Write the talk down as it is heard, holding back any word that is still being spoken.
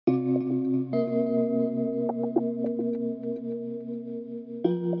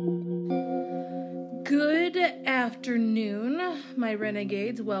my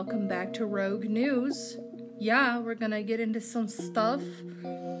renegades, welcome back to Rogue News. Yeah, we're gonna get into some stuff.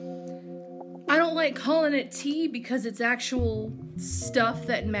 I don't like calling it tea because it's actual stuff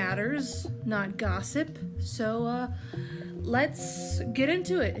that matters, not gossip. So, let's get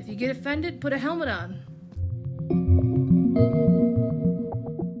into it. If you get offended, put a helmet on.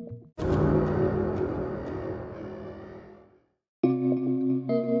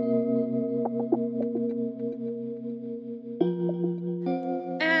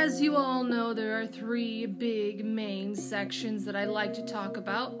 As you all know, there are three big main sections that I like to talk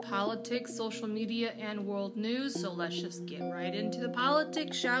about: politics, social media, and world news. So let's just get right into the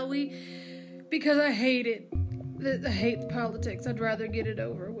politics, shall we? Because I hate it. I hate the politics. I'd rather get it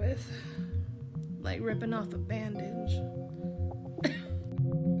over with. Like ripping off a bandage.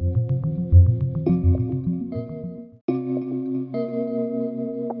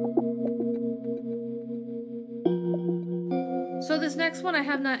 So this next one, I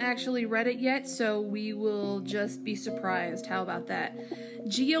have not actually read it yet, so we will just be surprised. How about that?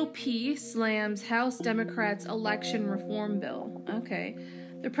 GOP slams House Democrats' election reform bill. Okay.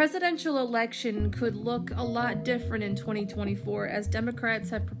 The presidential election could look a lot different in 2024 as Democrats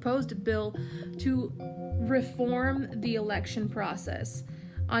have proposed a bill to reform the election process.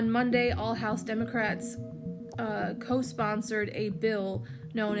 On Monday, all House Democrats co-sponsored a bill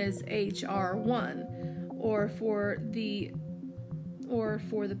known as H.R. 1, or for the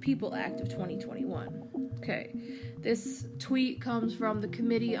People Act of 2021. Okay. This tweet comes from the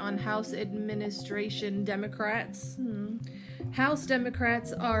Committee on House Administration Democrats. House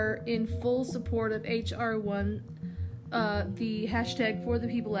Democrats are in full support of H.R. 1, the hashtag For the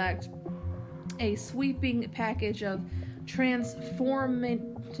People Act, a sweeping package of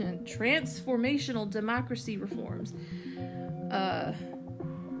transformational democracy reforms.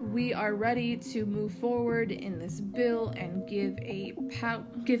 We are ready to move forward in this bill and give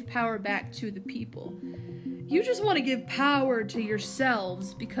power back to the people. You just want to give power to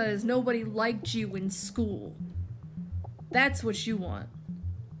yourselves because nobody liked you in school. That's what you want.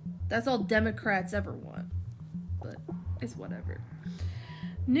 That's all Democrats ever want. But it's whatever.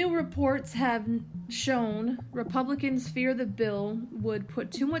 New reports have shown Republicans fear the bill would put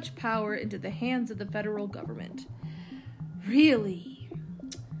too much power into the hands of the federal government. Really?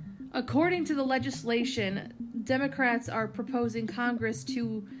 According to the legislation, Democrats are proposing Congress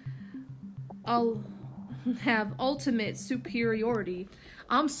to have ultimate superiority.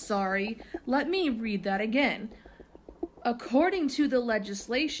 I'm sorry, let me read that again. According to the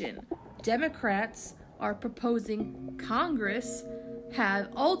legislation, Democrats are proposing Congress have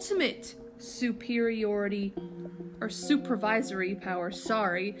ultimate supervisory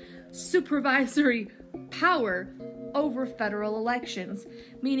power over federal elections,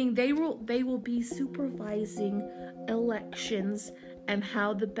 meaning they will be supervising elections and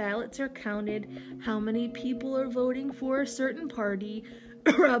how the ballots are counted, how many people are voting for a certain party,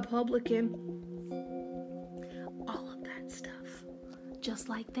 Republican, all of that stuff. Just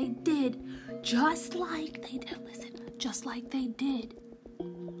like they did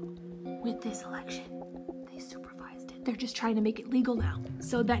with this election. They supervised it. They're just trying to make it legal now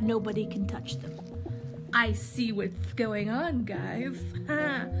so that nobody can touch them. I see what's going on, guys.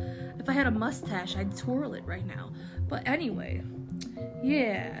 If I had a mustache, I'd twirl it right now. But anyway,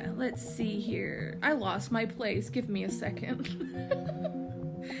 yeah, let's see here. I lost my place. Give me a second.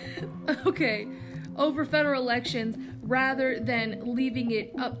 Okay, over federal elections rather than leaving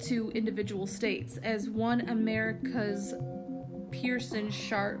it up to individual states. As One America's Pearson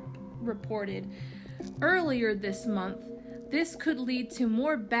Sharp reported earlier this month, this could lead to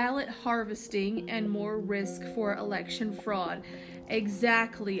more ballot harvesting and more risk for election fraud.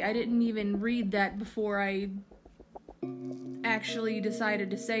 Exactly. I didn't even read that before I actually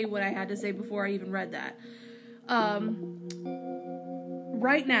decided to say what I had to say before I even read that.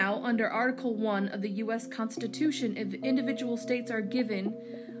 Right now, under Article 1 of the U.S. Constitution, if individual states are given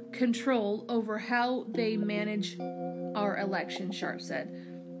control over how they manage our election, Sharp said.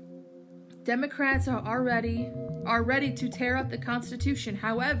 Democrats are ready to tear up the Constitution.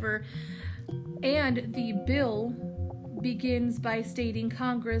 However, and the bill begins by stating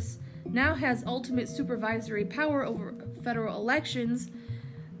Congress now has ultimate supervisory power over federal elections.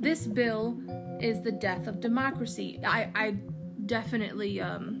 This bill is the death of democracy. I definitely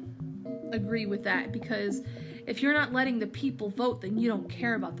agree with that, because if you're not letting the people vote, then you don't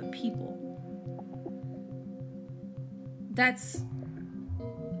care about the people. That's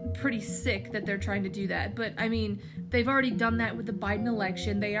pretty sick that they're trying to do that. But I mean, they've already done that with the Biden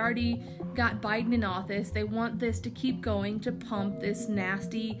election. They already got Biden in office. They want this to keep going, to pump this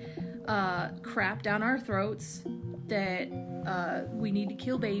nasty crap down our throats. that we need to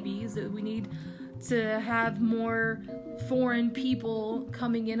kill babies, that we need to have more foreign people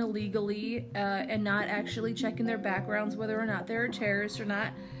coming in illegally and not actually checking their backgrounds, whether or not they're a terrorist or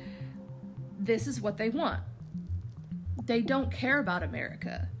not. This is what they want. They don't care about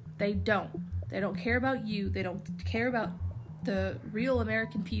America. They don't. They don't care about you. They don't care about the real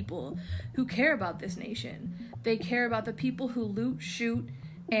American people who care about this nation. They care about the people who loot, shoot,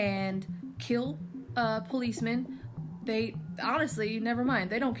 and kill policemen. They, honestly, never mind.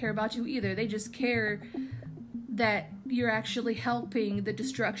 They don't care about you either. They just care that you're actually helping the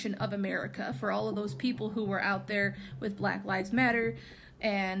destruction of America for all of those people who were out there with Black Lives Matter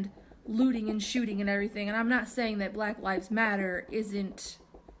and looting and shooting and everything. And I'm not saying that Black Lives Matter isn't...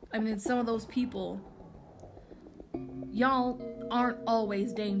 I mean, some of those people, y'all aren't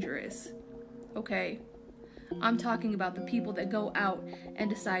always dangerous, okay? I'm talking about the people that go out and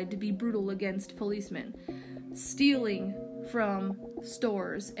decide to be brutal against policemen, stealing from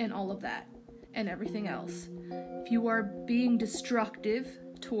stores and all of that, and everything else. If you are being destructive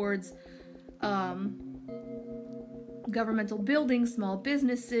towards governmental buildings, small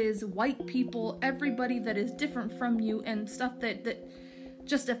businesses, white people, everybody that is different from you, and stuff that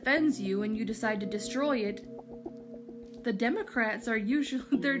just offends you, and you decide to destroy it, the Democrats are usually,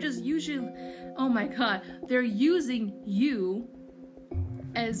 oh my god, they're using you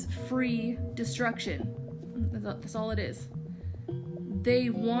as free destruction. That's all it is.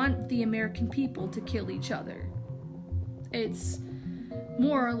 They want the American people to kill each other. It's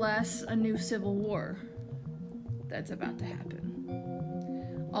more or less a new civil war that's about to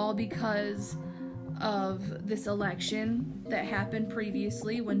happen. All because of this election that happened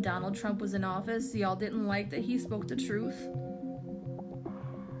previously when Donald Trump was in office. Y'all didn't like that he spoke the truth.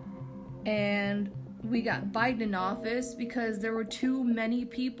 And we got Biden in office because there were too many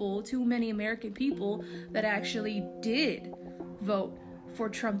American people that actually did vote for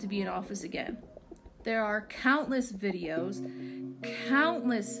Trump to be in office again. There are countless videos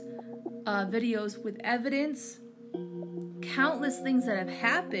with evidence, countless things that have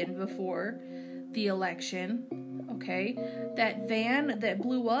happened before the election, okay? That van that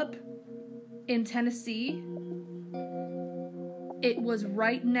blew up in Tennessee, it was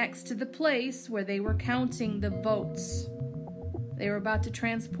right next to the place where they were counting the votes. They were about to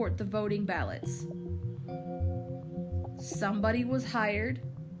transport the voting ballots. Somebody was hired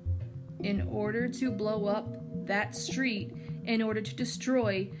in order to blow up that street in order to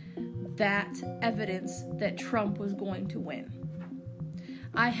destroy that evidence that Trump was going to win.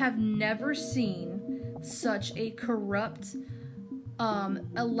 I have never seen such a corrupt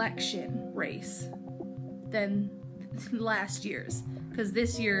election race than last year's. Because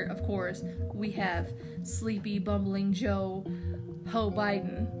this year, of course, we have sleepy, bumbling Joe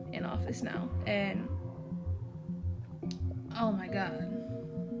Biden in office now. And oh my god.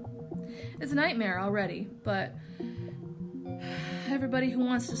 It's a nightmare already, but everybody who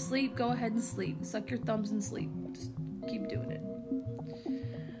wants to sleep, go ahead and sleep. Suck your thumbs and sleep. Just keep doing it.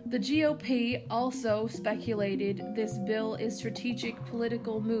 The GOP also speculated this bill is a strategic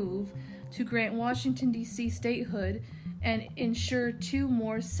political move to grant Washington, D.C. statehood and ensure 2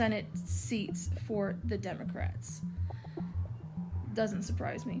 more Senate seats for the Democrats. Doesn't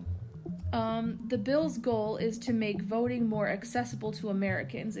surprise me. The bill's goal is to make voting more accessible to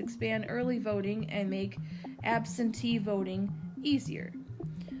Americans, expand early voting, and make absentee voting easier.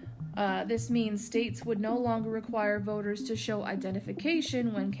 This means states would no longer require voters to show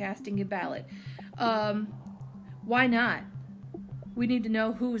identification when casting a ballot. Why not? We need to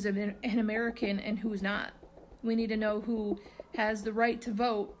know who's an American and who's not. We need to know who has the right to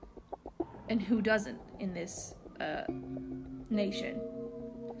vote and who doesn't in this nation.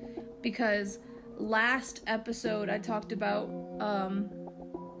 Because last episode I talked about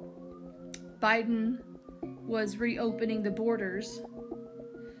Biden was reopening the borders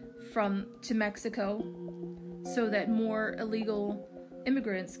to Mexico so that more illegal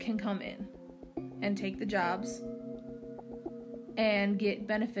immigrants can come in and take the jobs and get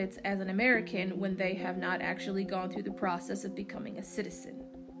benefits as an American when they have not actually gone through the process of becoming a citizen.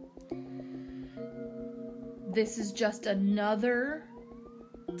 This is just another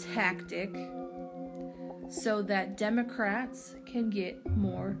tactic so that Democrats can get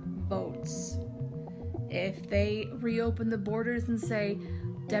more votes. If they reopen the borders and say,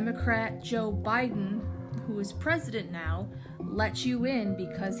 Democrat Joe Biden, who is president now, lets you in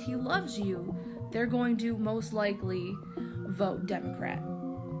because he loves you, they're going to most likely vote Democrat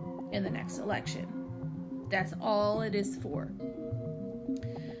in the next election. That's all it is for.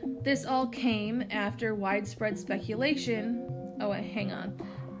 This all came after widespread speculation. Oh, wait, hang on.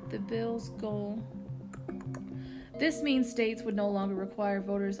 The bill's goal This means states would no longer require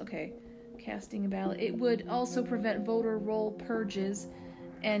voters, casting a ballot. It would also prevent voter roll purges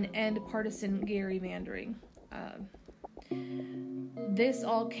and end partisan gerrymandering. This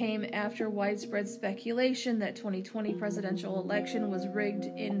all came after widespread speculation that 2020 presidential election was rigged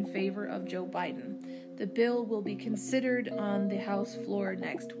in favor of Joe Biden. The bill will be considered on the House floor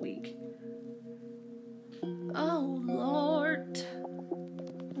next week. Oh, Lord.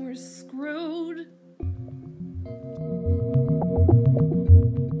 We're screwed.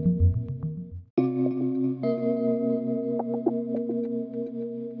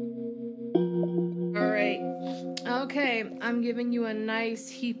 Okay, I'm giving you a nice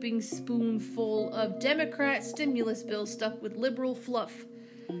heaping spoonful of Democrat stimulus bill stuffed with liberal fluff.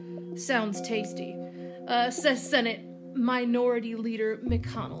 Sounds tasty. Says Senate Minority Leader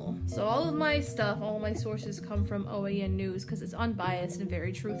McConnell. So all of my stuff, all my sources come from OAN News because it's unbiased and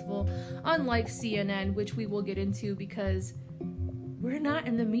very truthful, unlike CNN, which we will get into because we're not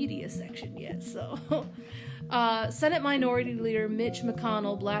in the media section yet, so... Senate Minority Leader Mitch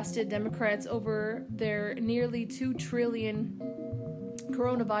McConnell blasted Democrats over their nearly $2 trillion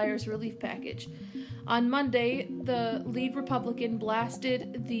coronavirus relief package. On Monday, the lead Republican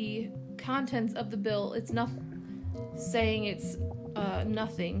blasted the contents of the bill. It's saying it's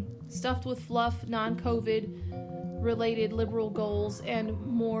nothing. Stuffed with fluff, non-COVID related liberal goals, and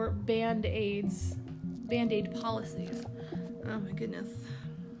more Band-Aid policies. Oh my goodness.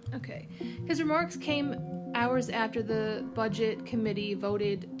 Okay. His remarks came hours after the Budget Committee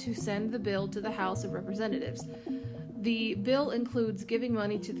voted to send the bill to the House of Representatives. The bill includes giving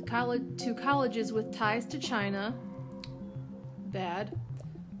money to colleges with ties to China, bad,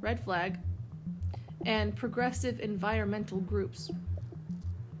 red flag, and progressive environmental groups.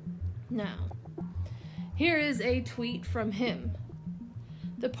 Now, here is a tweet from him.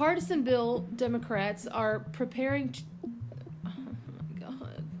 The partisan bill Democrats are preparing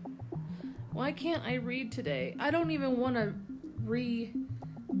Why can't I read today? I don't even want to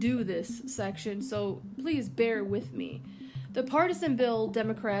redo this section, so please bear with me. The partisan bill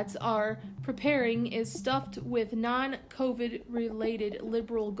Democrats are preparing is stuffed with non-COVID related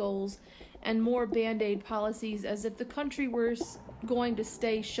liberal goals and more Band-Aid policies as if the country were going to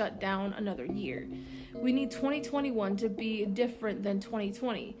stay shut down another year. We need 2021 to be different than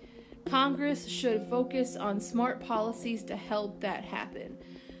 2020. Congress should focus on smart policies to help that happen.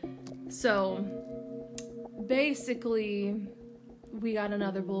 So, basically, we got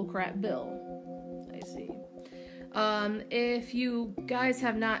another bullcrap bill. I see. If you guys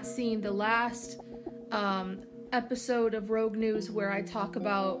have not seen the last episode of Rogue News where I talk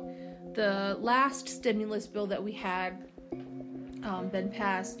about the last stimulus bill that we had been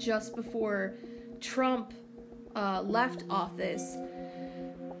passed just before Trump left office,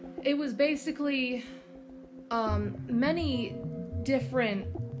 it was basically many different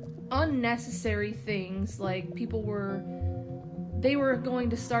unnecessary things, like they were going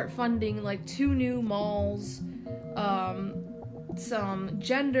to start funding like 2 new malls, some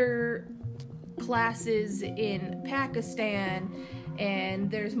gender classes in Pakistan,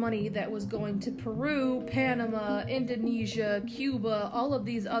 and there's money that was going to Peru, Panama, Indonesia, Cuba, all of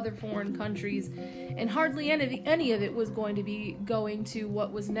these other foreign countries, and hardly any of it was going to be going to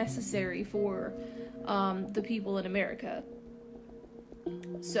what was necessary for the people in America.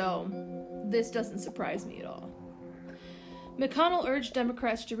 So, this doesn't surprise me at all. McConnell urged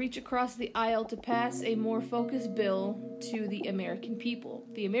Democrats to reach across the aisle to pass a more focused bill to the American people.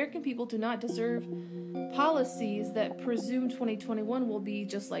 The American people do not deserve policies that presume 2021 will be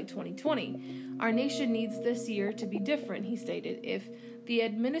just like 2020. Our nation needs this year to be different, he stated. If the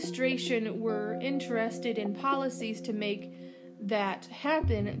administration were interested in policies to make that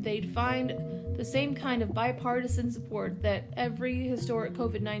happen, they'd find the same kind of bipartisan support that every historic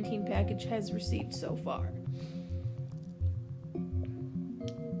COVID-19 package has received so far.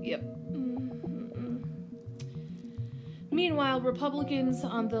 Yep. Meanwhile, Republicans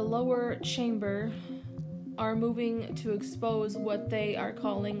on the lower chamber are moving to expose what they are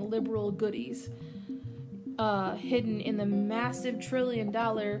calling liberal goodies hidden in the massive $1 trillion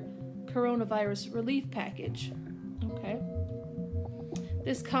coronavirus relief package. Okay.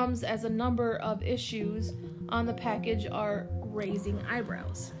 This comes as a number of issues on the package are raising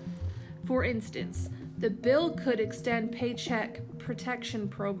eyebrows. For instance, the bill could extend Paycheck Protection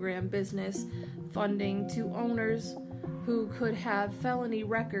Program business funding to owners who could have felony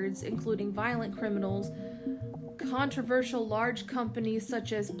records, including violent criminals. Controversial large companies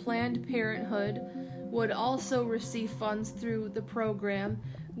such as Planned Parenthood would also receive funds through the program,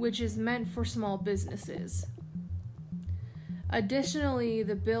 which is meant for small businesses. Additionally,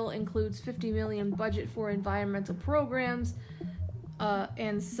 the bill includes $50 million budget for environmental programs,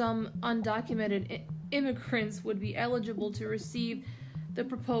 and some undocumented immigrants would be eligible to receive the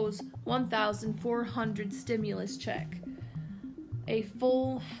proposed $1,400 stimulus check. A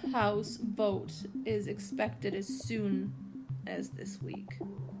full House vote is expected as soon as this week.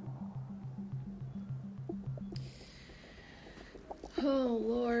 Oh,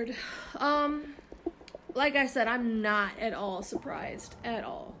 Lord. Like I said, I'm not at all surprised. At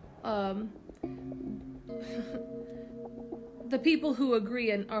all. The people who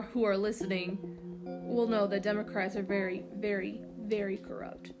agree or who are listening will know that Democrats are very, very, very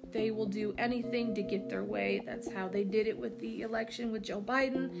corrupt. They will do anything to get their way. That's how they did it with the election with Joe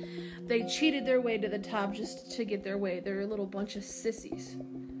Biden. They cheated their way to the top just to get their way. They're a little bunch of sissies.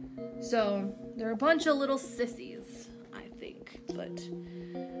 So, they're a bunch of little sissies, I think. But,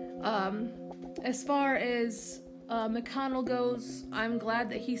 as far as McConnell goes, I'm glad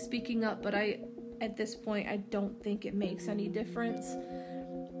that he's speaking up, but at this point, I don't think it makes any difference.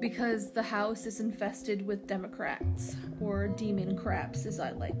 Because the House is infested with Democrats, or demon craps, as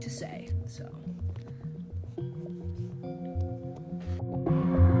I like to say. So.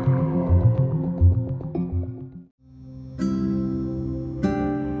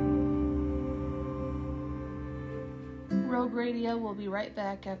 Rogue Radio will be right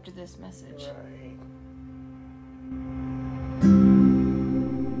back after this message. Right.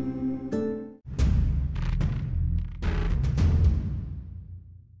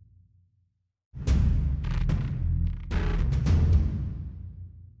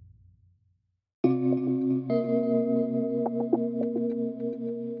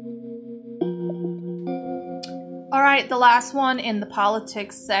 Alright, the last one in the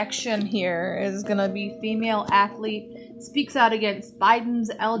politics section here is gonna be female athlete speaks out against Biden's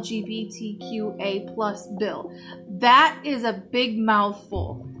LGBTQA plus bill. That is a big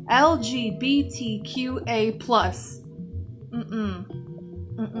mouthful. LGBTQA plus.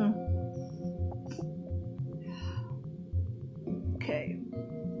 Okay.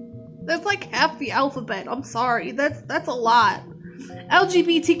 That's like half the alphabet. I'm sorry. That's a lot.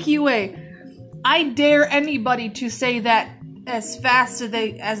 LGBTQA. I dare anybody to say that as fast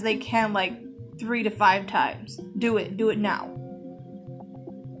as they can, like 3 to 5 times. Do it now.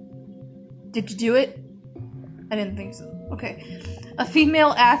 Did you do it? I didn't think so. Okay. A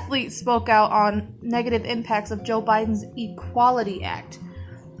female athlete spoke out on negative impacts of Joe Biden's Equality Act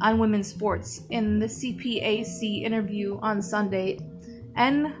on women's sports. In the CPAC interview on Sunday,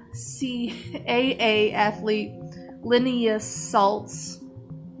 NCAA athlete Linnea Saltz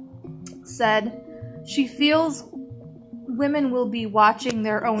said she feels women will be watching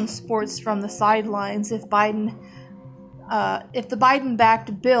their own sports from the sidelines if the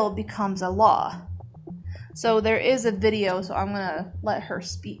Biden-backed bill becomes a law. So there is a video, so I'm gonna let her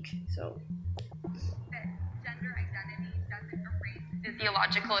speak. So gender identity doesn't erase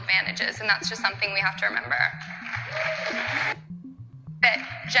physiological advantages, and that's just something we have to remember.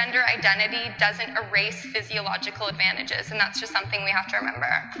 That gender identity doesn't erase physiological advantages, and that's just something we have to remember.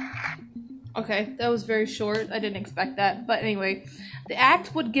 Okay, that was very short. I didn't expect that. But anyway, the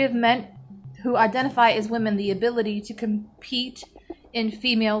act would give men who identify as women the ability to compete in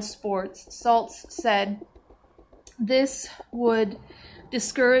female sports. Saltz said this would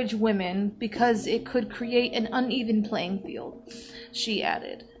discourage women because it could create an uneven playing field. She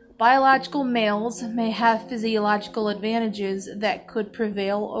added, biological males may have physiological advantages that could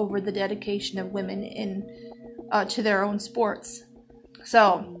prevail over the dedication of women to their own sports.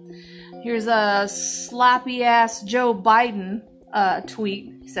 So, here's a sloppy-ass Joe Biden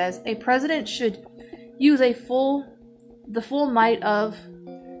tweet. He says, a president should use the full might of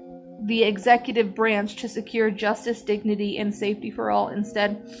the executive branch to secure justice, dignity, and safety for all.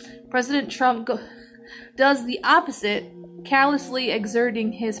 Instead, President Trump does the opposite, callously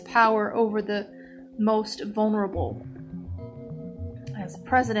exerting his power over the most vulnerable. As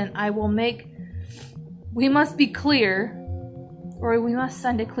president, we must be clear, or we must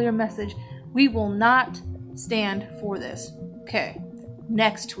send a clear message. We will not stand for this. Okay,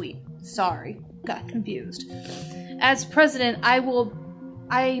 next tweet. Sorry, got confused. As president, I will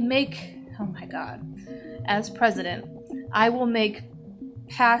make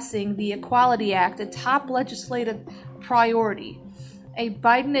passing the Equality Act a top legislative priority. A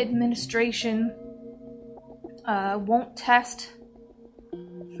Biden administration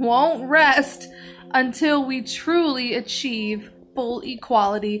won't rest until we truly achieve full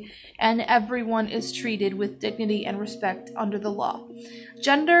equality and everyone is treated with dignity and respect under the law.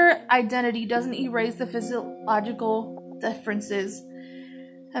 Gender identity doesn't erase the physiological differences,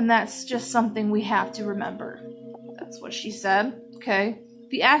 and that's just something we have to remember. That's what she said. Okay.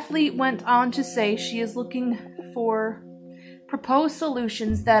 The athlete went on to say she is looking for proposed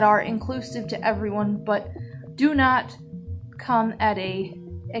solutions that are inclusive to everyone, but do not come at a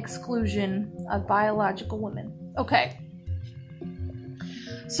exclusion of biological women. Okay.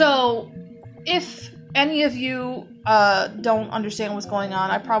 So, if any of you don't understand what's going on,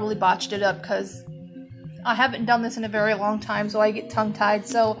 I probably botched it up because I haven't done this in a very long time, so I get tongue-tied.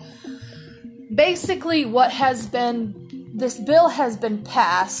 So, basically this bill has been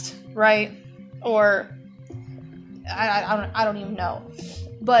passed, right? Or, I don't even know.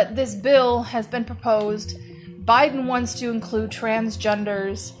 But this bill has been proposed. Biden wants to include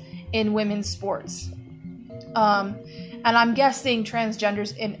transgenders in women's sports. And I'm guessing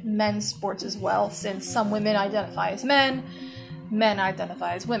transgenders in men's sports as well, since some women identify as men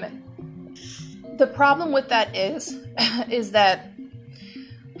identify as women. The problem with that is that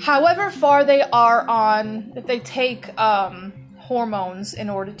however far they are on, if they take hormones in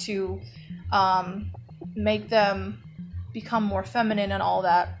order to make them become more feminine and all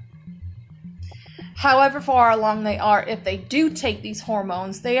that, however far along they are, if they do take these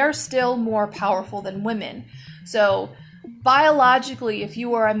hormones, they are still more powerful than women. So, biologically, if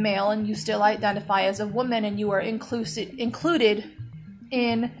you are a male and you still identify as a woman and you are included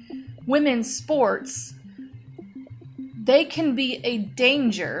in women's sports, they can be a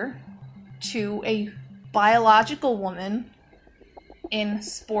danger to a biological woman in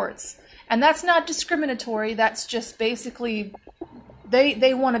sports. And that's not discriminatory, that's just basically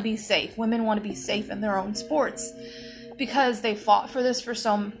they want to be safe. Women want to be safe in their own sports because they fought for this for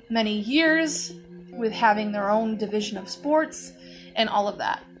so many years with having their own division of sports and all of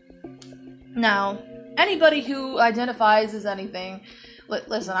that. Now, anybody who identifies as anything,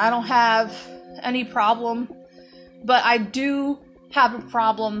 listen, I don't have any problem, but I do have a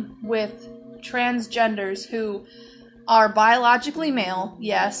problem with transgenders who are biologically male.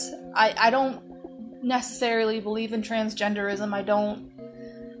 Yes, I don't necessarily believe in transgenderism. I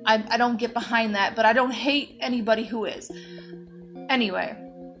don't get behind that, but I don't hate anybody who is. Anyway,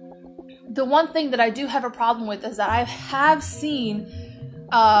 the one thing that I do have a problem with is that I have seen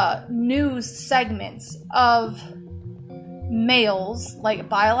news segments of males, like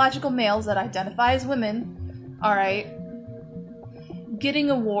biological males that identify as women, alright,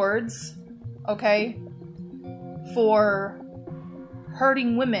 getting awards, okay, for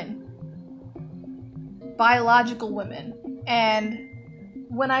hurting women, biological women. And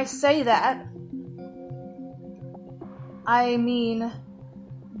when I say that, I mean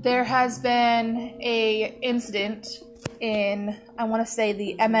there has been a incident in, I want to say,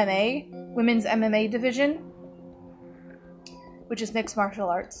 the MMA, women's MMA division, which is mixed martial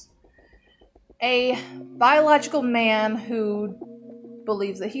arts. A biological man who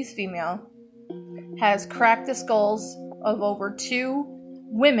believes that he's female has cracked the skulls of over 2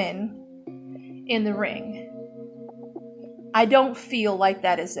 women in the ring. I don't feel like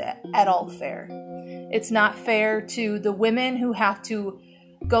that is at all fair. It's not fair to the women who have to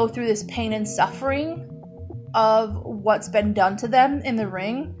go through this pain and suffering of what's been done to them in the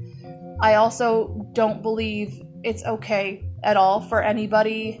ring. I also don't believe it's okay at all for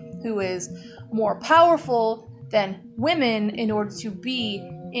anybody who is more powerful than women in order to be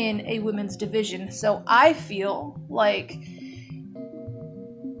in a women's division. So I feel like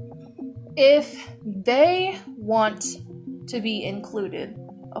if they want to be included,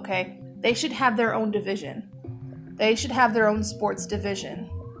 okay, they should have their own division. They should have their own sports division.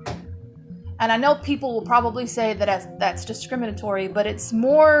 And I know people will probably say that that's discriminatory, but it's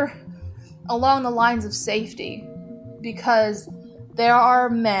more along the lines of safety, because there are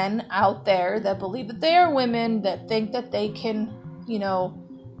men out there that believe that they are women, that think that they can,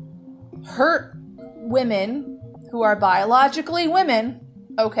 hurt women who are biologically women,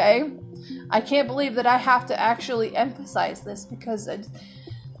 okay? I can't believe that I have to actually emphasize this because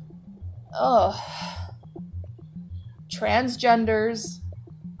transgenders,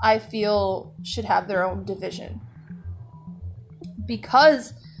 I feel, should have their own division.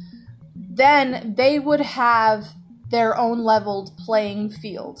 Because then they would have their own leveled playing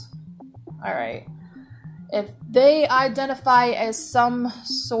field. Alright? If they identify as some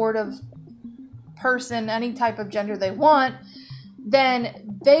sort of person, any type of gender they want,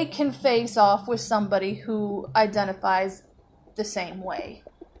 then they can face off with somebody who identifies the same way.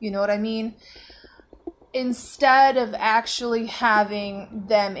 You know what I mean? Instead of actually having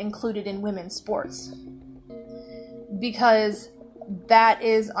them included in women's sports. Because that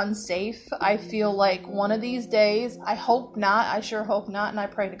is unsafe. I feel like one of these days, I hope not, I sure hope not, and I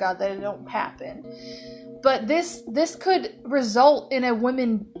pray to God that it don't happen. But this could result in a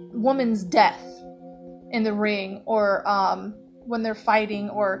woman's death. in the ring or when they're fighting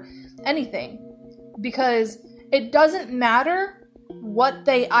or anything. Because it doesn't matter what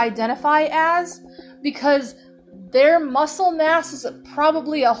they identify as, because their muscle mass is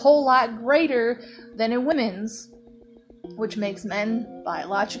probably a whole lot greater than a women's, which makes men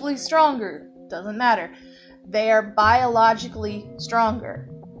biologically stronger. Doesn't matter. They are biologically stronger.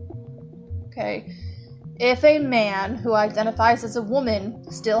 Okay? If a man who identifies as a woman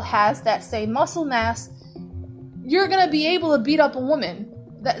still has that same muscle mass, you're gonna be able to beat up a woman.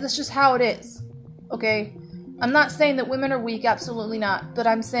 That's just how it is. Okay? I'm not saying that women are weak, absolutely not. But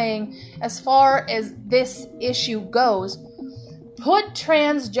I'm saying, as far as this issue goes, put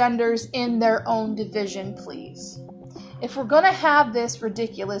transgenders in their own division, please. If we're gonna have this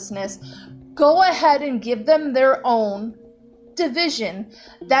ridiculousness, go ahead and give them their own division.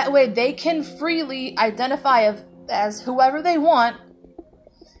 That way they can freely identify as whoever they want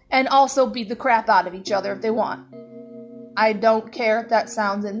and also beat the crap out of each other if they want. I don't care if that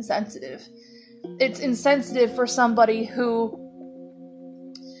sounds insensitive. It's insensitive for somebody who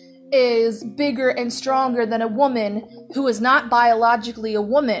is bigger and stronger than a woman who is not biologically a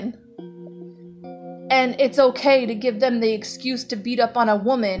woman. And it's okay to give them the excuse to beat up on a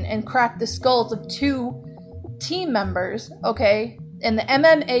woman and crack the skulls of two team members, okay, in the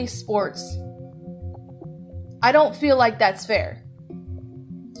MMA sports. I don't feel like that's fair.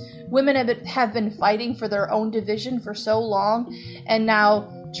 Women have been fighting for their own division for so long, and now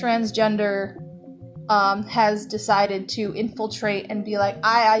transgender has decided to infiltrate and be like,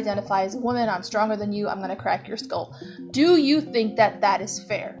 I identify as a woman, I'm stronger than you, I'm going to crack your skull. Do you think that that is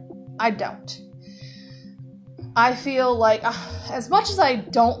fair? I don't. I feel like, as much as I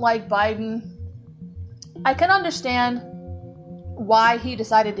don't like Biden, I can understand why he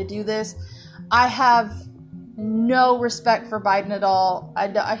decided to do this. I have no respect for Biden at all.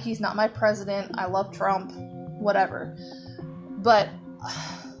 He's not my president. I love Trump. Whatever. But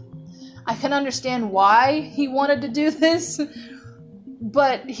I can understand why he wanted to do this.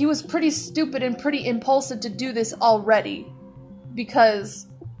 But he was pretty stupid and pretty impulsive to do this already. Because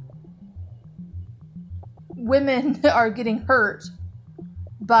women are getting hurt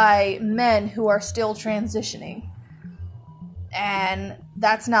by men who are still transitioning. And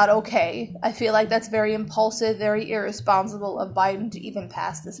that's not okay. I feel like that's very impulsive, very irresponsible of Biden to even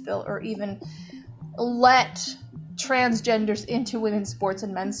pass this bill or even let transgenders into women's sports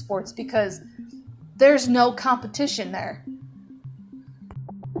and men's sports, because there's no competition there.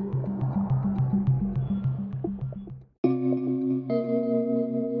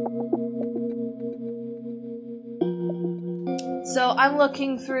 So I'm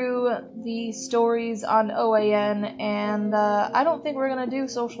looking through the stories on OAN, and I don't think we're going to do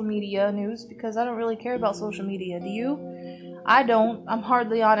social media news because I don't really care about social media. Do you? I don't. I'm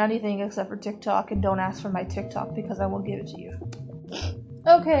hardly on anything except for TikTok, and don't ask for my TikTok because I won't give it to you.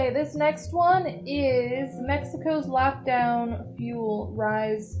 Okay, this next one is Mexico's lockdown fuel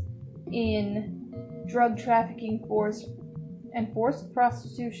rise in drug trafficking forced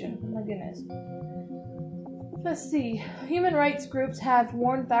prostitution. Oh my goodness. Let's see. Human rights groups have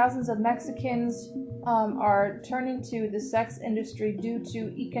warned thousands of Mexicans are turning to the sex industry due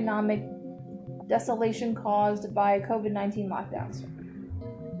to economic desolation caused by COVID-19 lockdowns.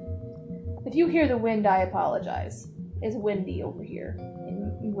 If you hear the wind, I apologize. It's windy over here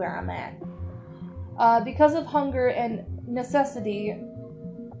where I'm at. Because of hunger and necessity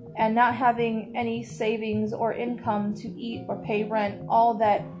and not having any savings or income to eat or pay rent, all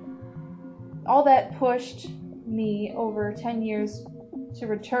that pushed me over 10 years to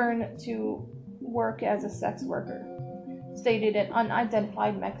return to work as a sex worker, stated an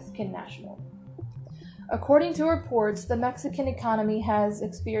unidentified Mexican national. According to reports, the Mexican economy has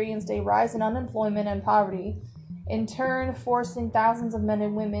experienced a rise in unemployment and poverty, in turn forcing thousands of men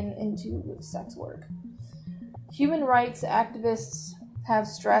and women into sex work. Human rights activists have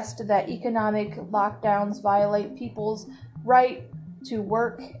stressed that economic lockdowns violate people's right to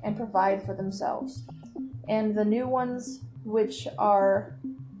work and provide for themselves. And the new ones, which are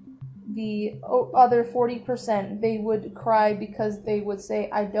the other 40%, they would cry because they would say,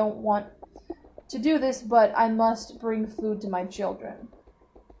 I don't want to do this, but I must bring food to my children.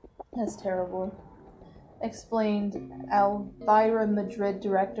 That's terrible. Explained Elvira Madrid,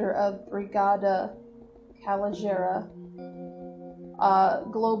 director of Brigada Calajera,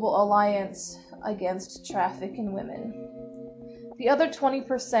 Global Alliance Against Traffic in Women. The other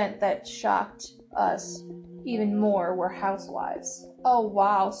 20% that shocked us even more were housewives. Oh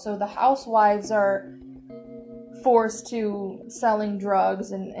wow, so the housewives are forced to selling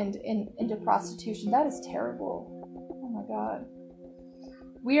drugs and into prostitution. That is terrible. Oh my god.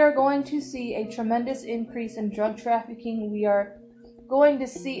 We are going to see a tremendous increase in drug trafficking. We are going to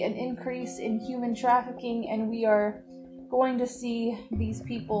see an increase in human trafficking, and we are going to see these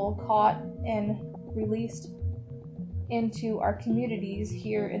people caught and released into our communities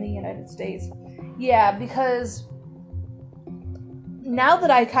here in the United States. Yeah, because now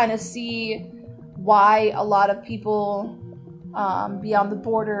that I kind of see why a lot of people beyond the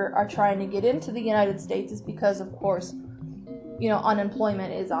border are trying to get into the United States is because, of course,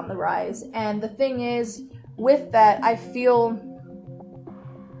 unemployment is on the rise. And the thing is, with that, I feel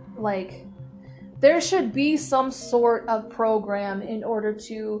like there should be some sort of program in order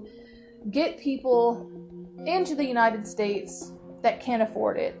to get people into the United States that can't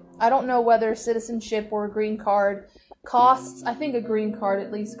afford it. I don't know whether citizenship or a green card costs. I think a green card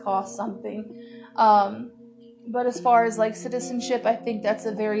at least costs something. But as far as like citizenship, I think that's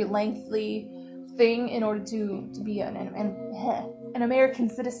a very lengthy thing in order to be an American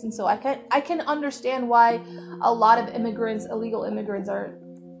citizen. So I can understand why a lot of illegal immigrants are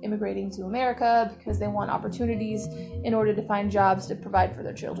immigrating to America, because they want opportunities in order to find jobs to provide for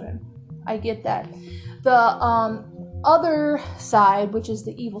their children. I get that. The other side, which is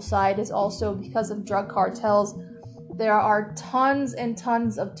the evil side, is also because of drug cartels. There are tons and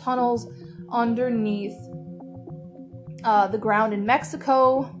tons of tunnels underneath the ground in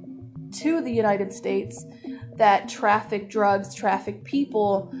Mexico to the United States that traffic drugs, traffic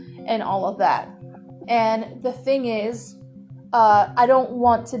people, and all of that. And the thing is, I don't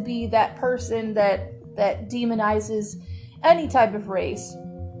want to be that person that demonizes any type of race.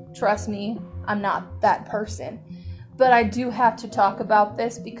 Trust me, I'm not that person. But I do have to talk about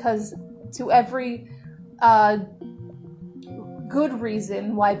this because to every good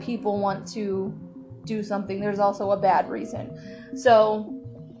reason why people want to do something, there's also a bad reason. So,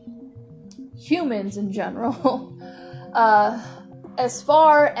 humans in general, as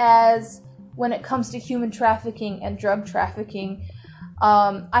far as when it comes to human trafficking and drug trafficking,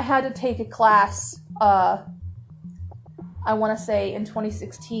 I had to take a class, I want to say in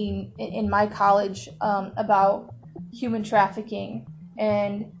 2016 in my college, about human trafficking.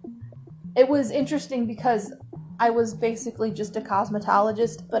 And it was interesting because I was basically just a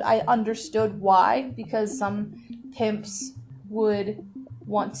cosmetologist, but I understood why, because some pimps would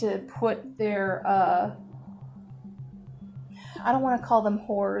want to put their, I don't want to call them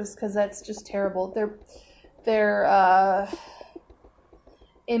whores, because that's just terrible, their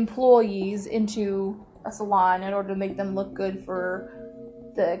employees into a salon in order to make them look good for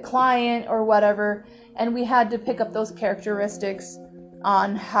the client or whatever, and we had to pick up those characteristics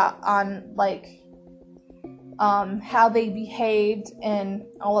on how they behaved and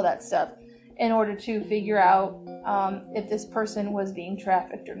all of that stuff in order to figure out if this person was being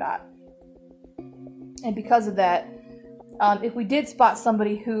trafficked or not. And because of that, if we did spot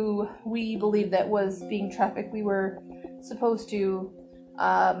somebody who we believed that was being trafficked, we were supposed to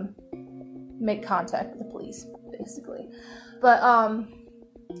make contact with the police, basically. But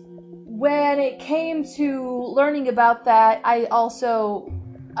when it came to learning about that, I also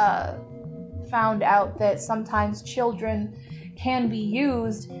found out that sometimes children can be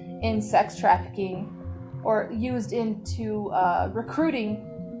used in sex trafficking or used into recruiting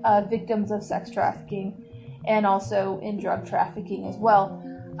victims of sex trafficking, and also in drug trafficking as well.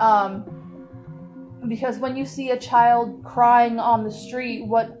 Because when you see a child crying on the street,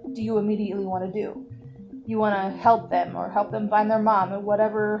 what do you immediately want to do? You want to help them, or help them find their mom, or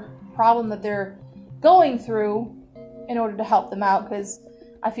whatever problem that they're going through in order to help them out, because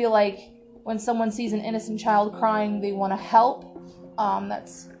I feel like when someone sees an innocent child crying, they want to help.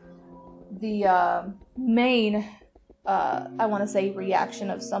 That's the main, I want to say,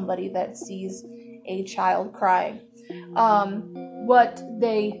 reaction of somebody that sees a child crying. What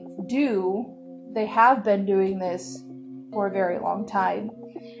they do, they have been doing this for a very long time,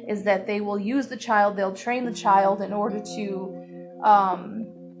 is that they will use the child, they'll train the child in order to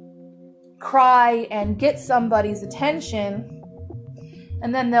cry and get somebody's attention,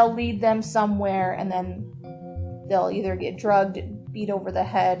 and then they'll lead them somewhere, and then they'll either get drugged, beat over the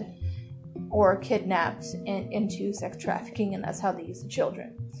head, or kidnapped into sex trafficking, and that's how they use the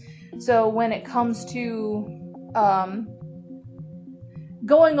children. So when it comes to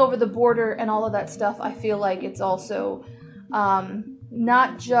going over the border and all of that stuff, I feel like it's also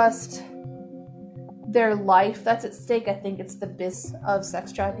not just their life that's at stake. I think it's the biz of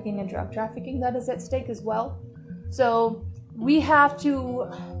sex trafficking and drug trafficking that is at stake as well. So we have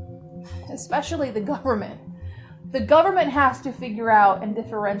to, especially the government has to figure out and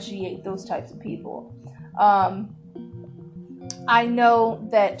differentiate those types of people. I know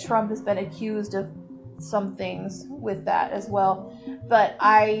that Trump has been accused of some things with that as well. But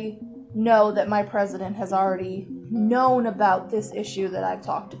I know that my president has already known about this issue that I've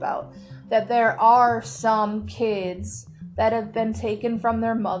talked about, that there are some kids that have been taken from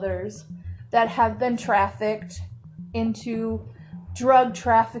their mothers, that have been trafficked into drug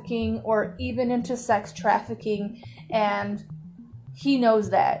trafficking or even into sex trafficking, and he knows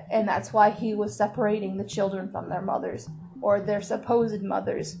that, and that's why he was separating the children from their mothers, or their supposed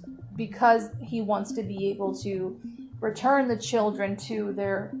mothers, because he wants to be able to return the children to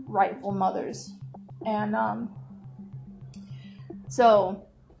their rightful mothers. And so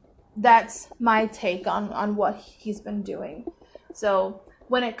that's my take on what he's been doing. So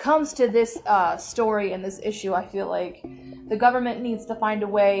when it comes to this story and this issue, I feel like the government needs to find a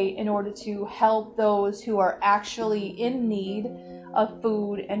way in order to help those who are actually in need of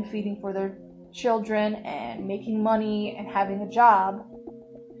food and feeding for their children and making money and having a job,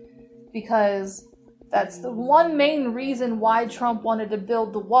 because that's the one main reason why Trump wanted to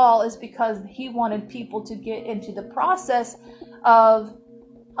build the wall, is because he wanted people to get into the process of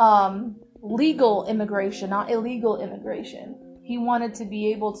legal immigration, not illegal immigration. He wanted to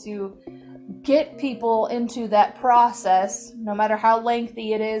be able to get people into that process, no matter how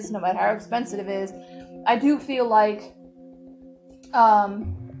lengthy it is, no matter how expensive it is. I do feel like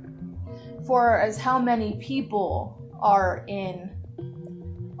for as how many people are in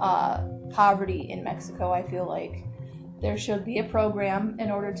poverty in Mexico, I feel like there should be a program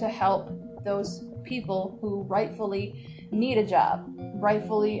in order to help those people who rightfully need a job,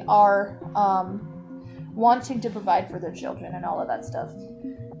 rightfully are wanting to provide for their children and all of that stuff.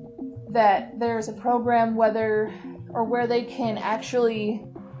 That there's a program where they can actually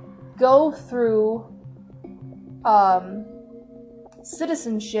go through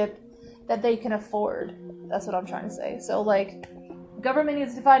citizenship that they can afford. That's what I'm trying to say. So like, government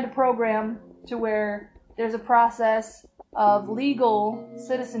needs to find a program to where there's a process of legal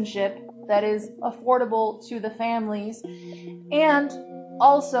citizenship that is affordable to the families, and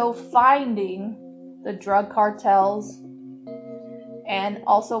also finding the drug cartels, and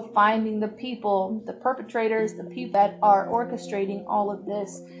also finding the people, the perpetrators, the people that are orchestrating all of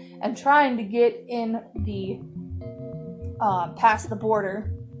this and trying to get in the past the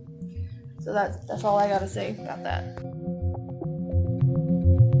border. So that's all I gotta say about that.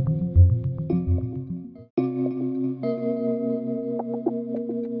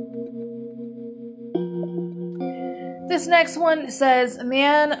 This next one says, a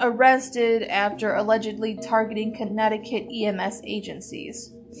man arrested after allegedly targeting Connecticut EMS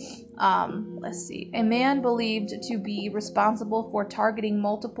agencies. Let's see. A man believed to be responsible for targeting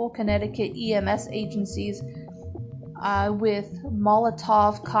multiple Connecticut EMS agencies with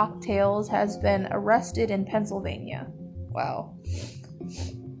Molotov cocktails has been arrested in Pennsylvania. Wow.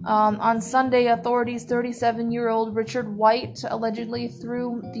 On Sunday, authorities 37-year-old Richard White allegedly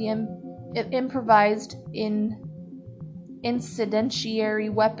threw the improvised incendiary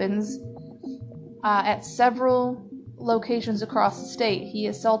weapons at several locations across the state. The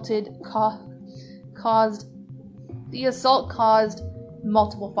assault caused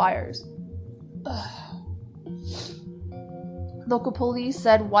multiple fires. Local police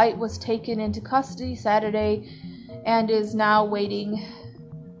said White was taken into custody Saturday and is now waiting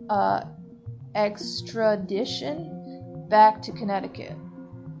extradition back to Connecticut.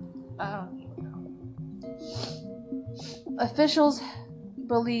 I don't even know. Officials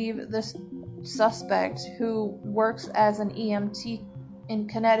believe the suspect, who works as an EMT in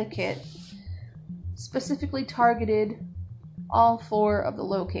Connecticut, specifically targeted all 4 of the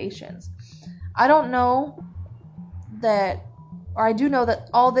locations. I don't know that, or I do know that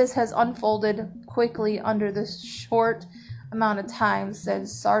all this has unfolded quickly under this short amount of time, said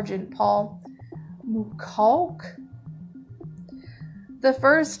Sergeant Paul Mukalk. The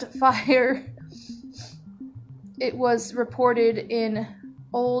first fire, it was reported in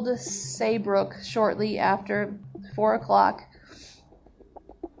Old Saybrook shortly after 4 o'clock,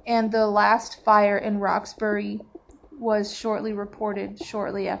 and the last fire in Roxbury was reported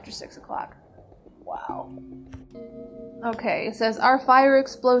shortly after 6 o'clock. Wow. Okay, it says, our fire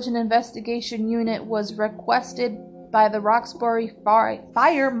explosion investigation unit was requested by the Roxbury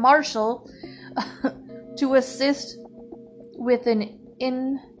Fire Marshal to assist with an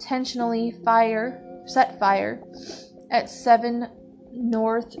intentionally set fire at 7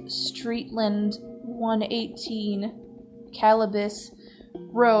 North Streetland 118 Calabas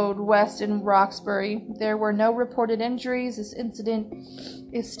Road West in Roxbury. There were no reported injuries. This incident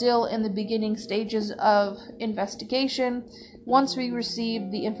is still in the beginning stages of investigation. Once we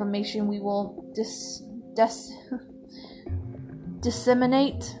receive the information, we will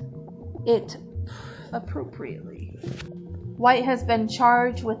disseminate it appropriately. White has been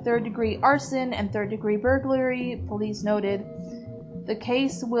charged with third-degree arson and third-degree burglary, police noted. The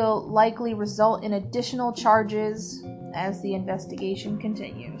case will likely result in additional charges as the investigation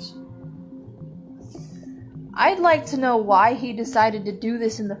continues. I'd like to know why he decided to do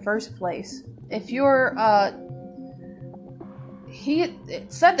this in the first place. If you're,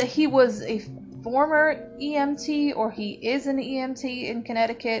 it said that he was a former EMT, or he is an EMT in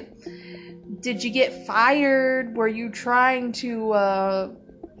Connecticut. Did you get fired? Were you trying to,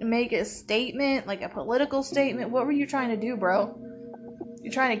 make a statement, like a political statement? What were you trying to do, bro?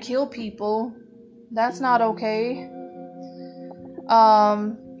 You're trying to kill people. That's not okay.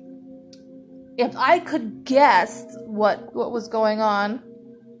 If I could guess what was going on,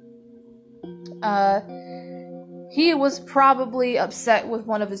 he was probably upset with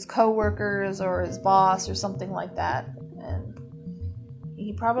one of his coworkers or his boss or something like that, and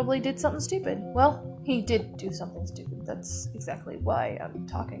he probably did something stupid. Well, he did do something stupid. That's exactly why I'm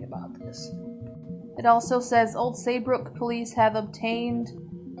talking about this. It also says Old Saybrook police have obtained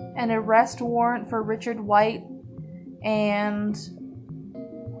an arrest warrant for Richard White and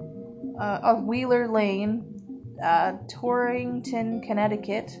of Wheeler Lane, Torrington,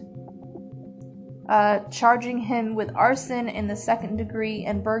 Connecticut, charging him with arson in the second degree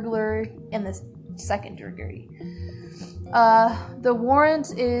and burglary in the second degree. The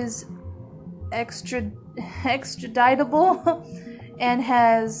warrant is extraditable and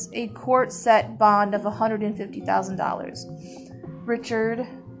has a court-set bond of $150,000. Richard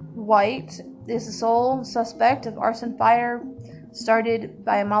White is the sole suspect of arson fire started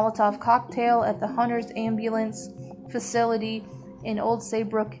by a Molotov cocktail at the Hunter's Ambulance facility in Old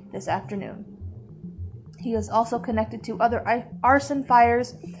Saybrook this afternoon. He is also connected to other arson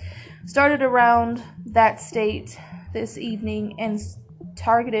fires started around that state this evening and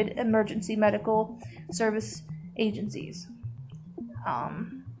targeted emergency medical service agencies.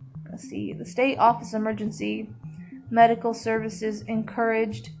 Let's see. The State Office of Emergency Medical Services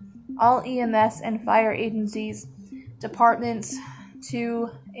encouraged all EMS and fire agencies departments to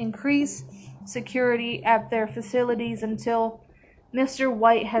increase security at their facilities until Mr.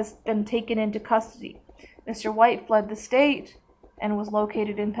 White has been taken into custody. Mr. White fled the state and was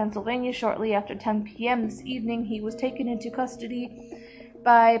located in Pennsylvania shortly after 10 p.m. this evening. He was taken into custody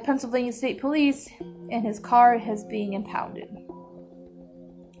by Pennsylvania State Police, and his car is being impounded.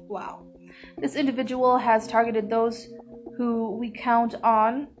 Wow. This individual has targeted those who we count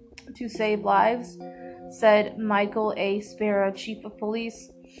on to save lives, said Michael A. Spera, Chief of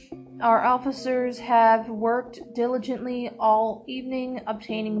Police. Our officers have worked diligently all evening,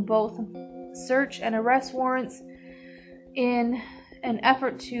 obtaining both search and arrest warrants in an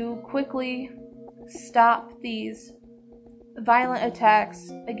effort to quickly stop these violent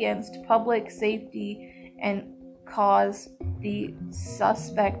attacks against public safety and cause the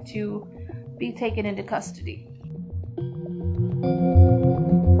suspect to be taken into custody.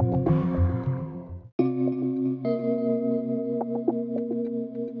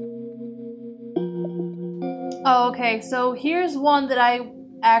 Oh, okay, so here's one that I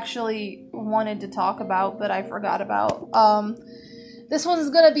actually wanted to talk about, but I forgot about. This one's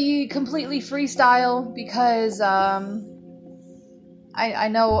gonna be completely freestyle because I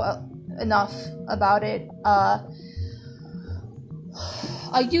know enough about it. A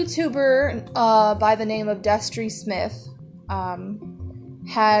YouTuber by the name of Destry Smith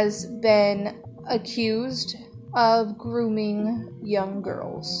has been accused of grooming young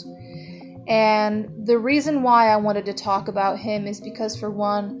girls. And the reason why I wanted to talk about him is because, for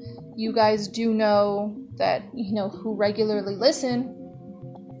one, you guys do know that, who regularly listen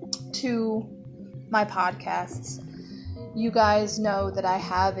to my podcasts, you guys know that I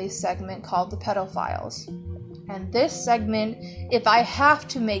have a segment called The Pedophiles. And this segment, if I have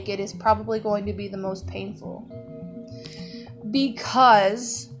to make it, is probably going to be the most painful.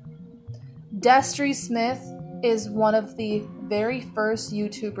 Because Destry Smith is one of the very first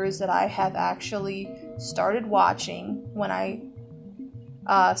YouTubers that I have actually started watching when I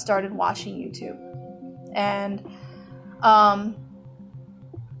started watching YouTube. And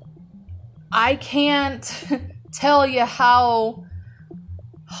I can't tell you how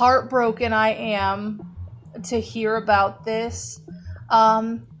heartbroken I am to hear about this.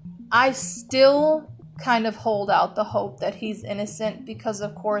 I still kind of hold out the hope that he's innocent because,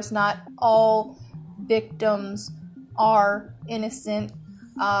 of course, not all victims are innocent.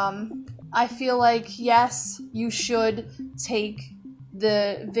 I feel like, yes, you should take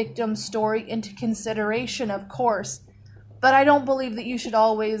the victim's story into consideration, of course, but I don't believe that you should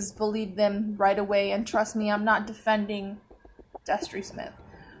always believe them right away. And trust me, I'm not defending Destry Smith.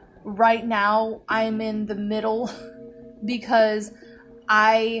 right now I'm in the middle because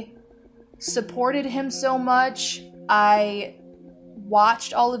I supported him so much. I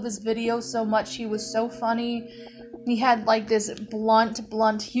watched all of his videos so much. He was so funny. He had like this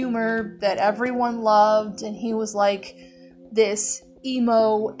blunt humor that everyone loved, and he was like this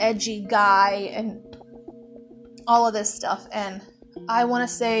emo, edgy guy and all of this stuff. And I want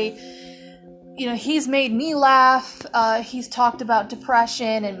to say, you know, he's made me laugh. He's talked about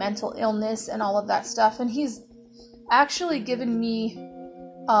depression and mental illness and all of that stuff. And he's actually given me,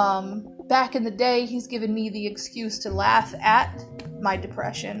 back in the day, he's given me the excuse to laugh at my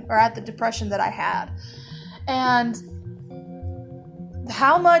depression, or at the depression that I had. And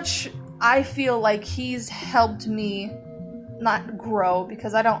how much I feel like he's helped me not grow,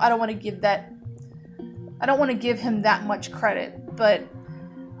 because I don't want to give him that much credit, but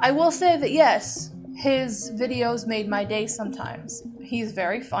I will say that yes, his videos made my day sometimes. He's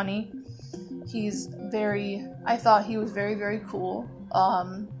very funny. I thought he was very, very cool.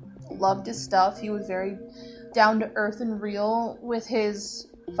 Loved his stuff. He was very down to earth and real with his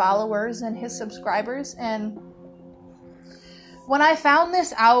followers and his subscribers. And when I found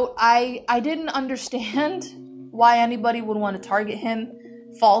this out, I didn't understand why anybody would want to target him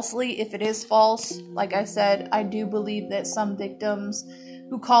falsely if it is false. Like I said, I do believe that some victims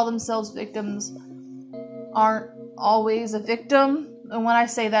who call themselves victims aren't always a victim. And when I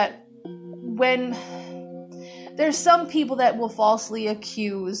say that, when there's some people that will falsely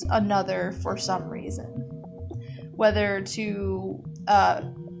accuse another for some reason, whether to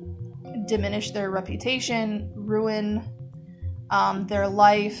diminish their reputation, ruin their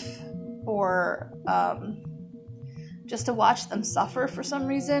life, or just to watch them suffer for some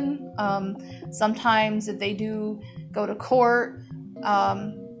reason. Sometimes if they do go to court,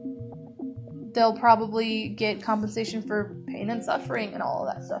 they'll probably get compensation for pain and suffering and all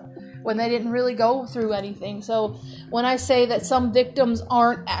of that stuff when they didn't really go through anything. So when I say that some victims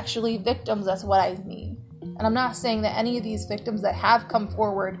aren't actually victims, that's what I mean. And I'm not saying that any of these victims that have come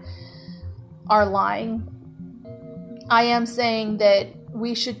forward are lying. I am saying that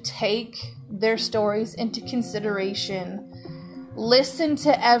we should take their stories into consideration, listen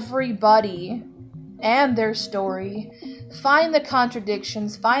to everybody and their story, find the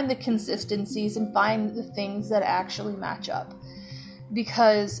contradictions, find the consistencies, and find the things that actually match up.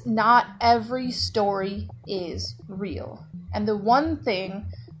 Because not every story is real. And the one thing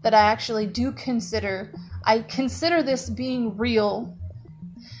that I actually do consider, I consider this being real,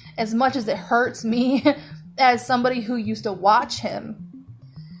 as much as it hurts me as somebody who used to watch him.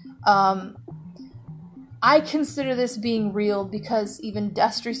 I consider this being real because even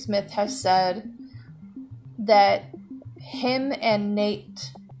Destry Smith has said that him and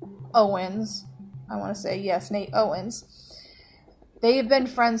Nate Owens, Nate Owens, they have been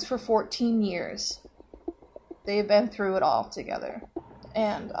friends for 14 years. They have been through it all together.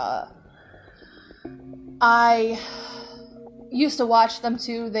 And I used to watch them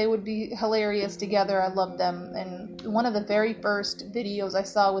too. They would be hilarious together. I loved them. And one of the very first videos I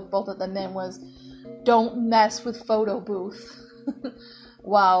saw with both of them in was "Don't Mess with Photo Booth."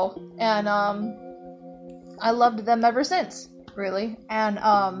 Wow. And I loved them ever since, really. And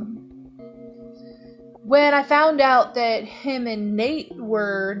when I found out that him and Nate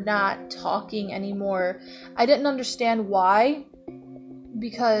were not talking anymore, I didn't understand why,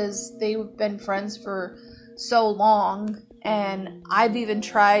 because they've been friends for so long, and I've even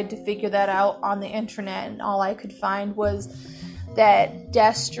tried to figure that out on the internet, and all I could find was that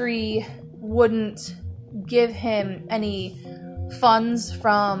Destry wouldn't give him any funds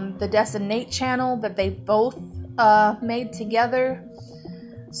from the Des and Nate channel that they both made together.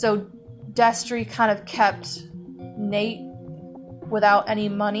 So Destry kind of kept Nate without any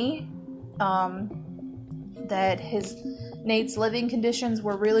money. That Nate's living conditions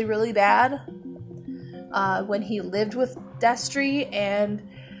were really, really bad when he lived with Destry, and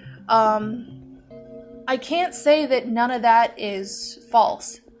I can't say that none of that is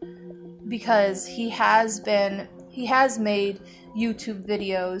false, because he has made YouTube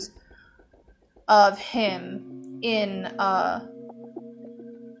videos of him in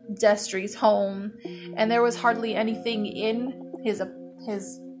Destry's home, and there was hardly anything in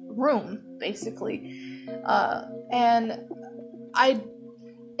his room, basically. And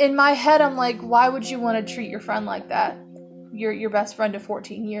in my head, I'm like, why would you want to treat your friend like that? Your best friend of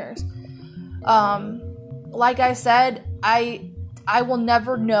 14 years. Like I said, I will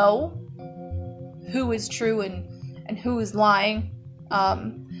never know who is true and who is lying.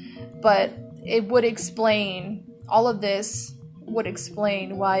 But it would explain, all of this would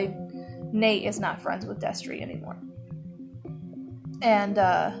explain why Nate is not friends with Destry anymore. And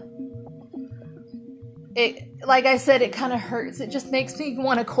like I said, it kind of hurts. It just makes me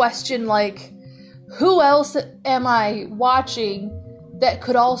want to question, like, who else am I watching that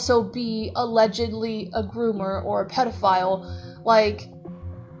could also be allegedly a groomer or a pedophile? Like,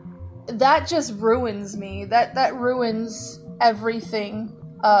 that just ruins me. That ruins everything.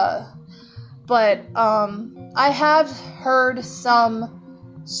 But I have heard some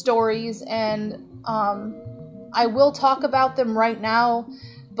stories, and I will talk about them right now.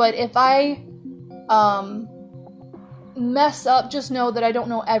 But if I mess up, just know that I don't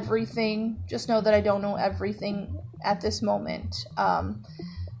know everything. Just know that I don't know everything at this moment.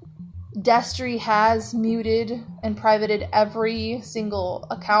 Destry has muted and privated every single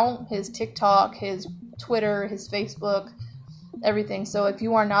account, his TikTok, his Twitter, his Facebook, everything. So if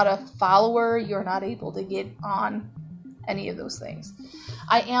you are not a follower, you're not able to get on any of those things.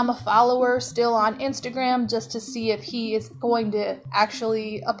 I am a follower still on Instagram just to see if he is going to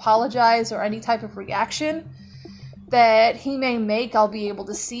actually apologize or any type of reaction that he may make. I'll be able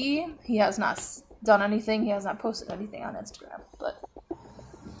to see. He has not done anything. He has not posted anything on Instagram. But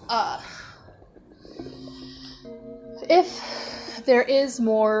if there is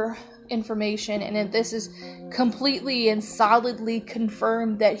more information, and if this is completely and solidly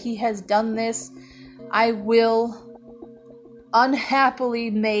confirmed that he has done this, I will unhappily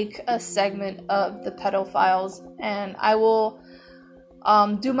make a segment of the pedophiles, and I will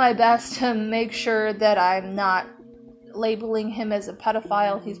do my best to make sure that I'm not labeling him as a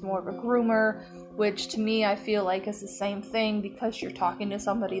pedophile. He's more of a groomer, which to me I feel like is the same thing, because you're talking to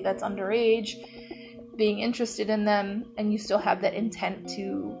somebody that's underage, being interested in them, and you still have that intent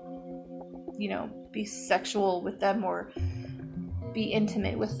to, you know, be sexual with them or be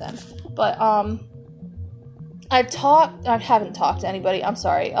intimate with them. But I haven't talked to anybody, I'm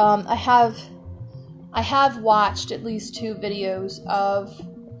sorry. I have watched at least 2 videos of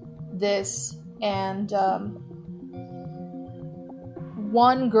this, and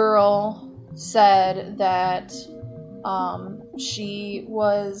one girl said that she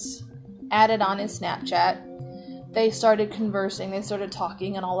was added on his Snapchat. They started conversing, they started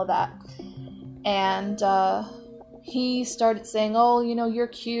talking and all of that. And he started saying, oh, you know, you're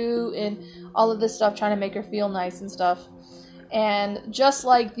cute, and all of this stuff, trying to make her feel nice and stuff. And just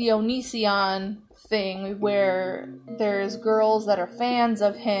like the Onision thing, where there's girls that are fans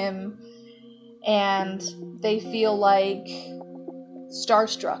of him, and they feel like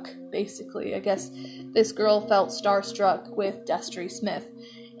starstruck, basically. I guess this girl felt starstruck with Destry Smith.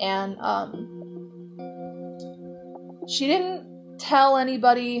 And she didn't tell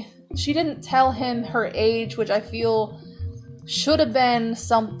anybody. She didn't tell him her age, which I feel should have been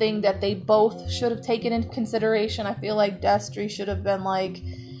something that they both should have taken into consideration. I feel like Destry should have been like,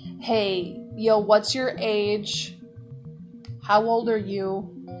 hey, yo, what's your age? How old are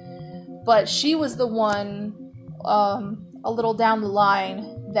you? But she was the one, a little down the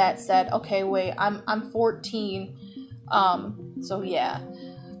line, that said, okay, wait, I'm 14. So yeah.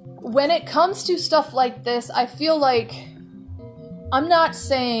 When it comes to stuff like this, I feel like I'm not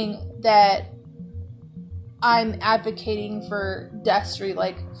saying that I'm advocating for Destry,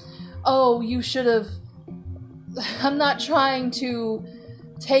 like, oh, you should have... I'm not trying to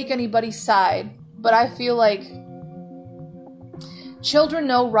take anybody's side, but I feel like children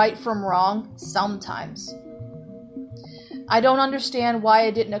know right from wrong sometimes. I don't understand why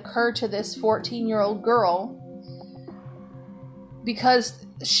it didn't occur to this 14-year-old girl, because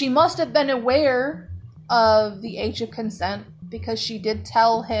she must have been aware of the age of consent, because she did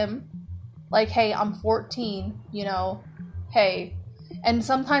tell him, like, hey, I'm 14, you know, hey. And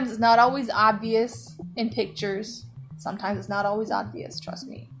sometimes it's not always obvious in pictures. Sometimes it's not always obvious, trust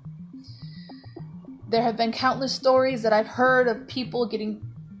me. There have been countless stories that I've heard of people getting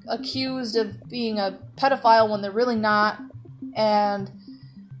accused of being a pedophile when they're really not. And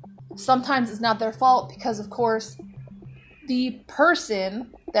sometimes it's not their fault, because, of course, the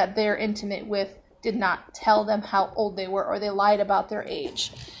person that they're intimate with did not tell them how old they were, or they lied about their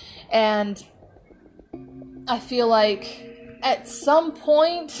age. And I feel like at some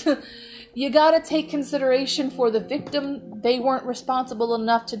point you gotta take consideration for the victim. They weren't responsible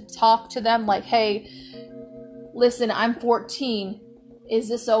enough to talk to them like, hey, listen, I'm 14. Is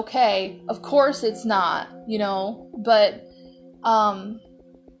this okay? Of course it's not, you know. But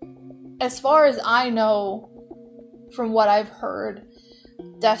as far as I know, from what I've heard,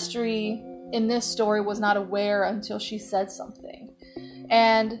 Destry in this story was not aware until she said something.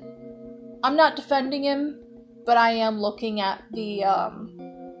 And I'm not defending him, but I am looking at the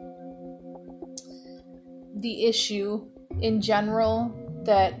issue in general,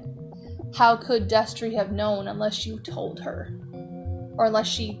 that how could Destry have known unless you told her, or unless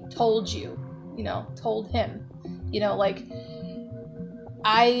she told you, told him. Like,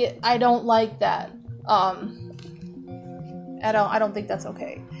 I don't like that. I don't think that's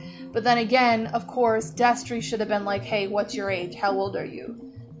okay. But then again, of course, Destry should have been like, hey, what's your age? How old are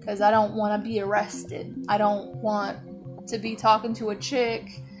you? Because I don't want to be arrested. I don't want to be talking to a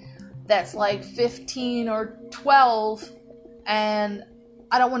chick that's like 15 or 12, and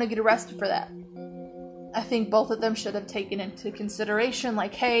I don't want to get arrested for that. I think both of them should have taken into consideration,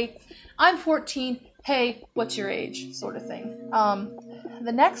 like, hey, I'm 14, hey, what's your age? Sort of thing.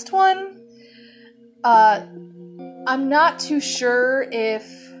 The next one, I'm not too sure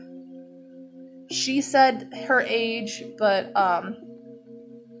if she said her age, but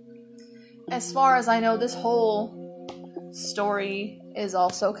as far as I know, this whole story is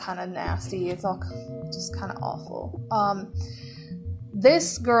also kind of nasty. It's all just kind of awful.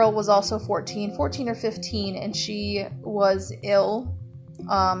 This girl was also 14 or 15, and she was ill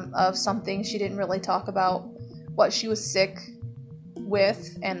of something. She didn't really talk about what she was sick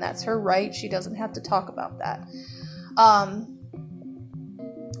with, and that's her right. She doesn't have to talk about that.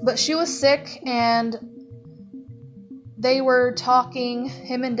 But she was sick, and they were talking,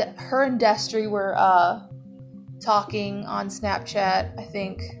 her and Destry were talking on Snapchat, I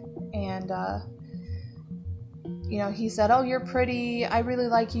think, and he said, oh, you're pretty, I really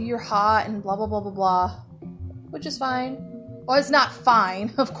like you, you're hot, and blah, blah, blah, blah, blah, which is fine. Well, it's not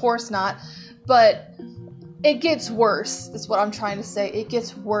fine, of course not, but it gets worse, is what I'm trying to say. It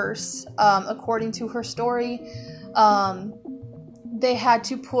gets worse. According to her story, they had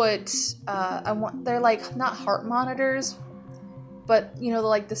to put, they're like, not heart monitors, but,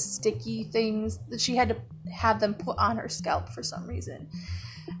 like the sticky things that she had to have them put on her scalp for some reason.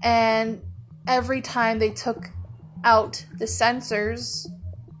 And every time they took out the sensors,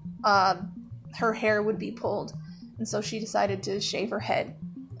 her hair would be pulled. And so she decided to shave her head,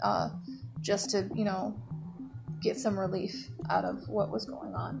 just to, get some relief out of what was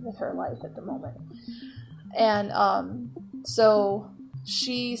going on with her life at the moment. And, so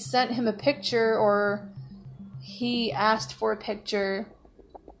she sent him a picture, or he asked for a picture,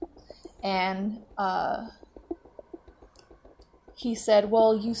 and, he said,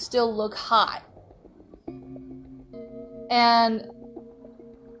 well, you still look hot. And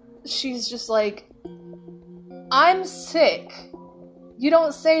she's just like, I'm sick. You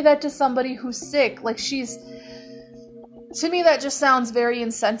don't say that to somebody who's sick. Like, to me, that just sounds very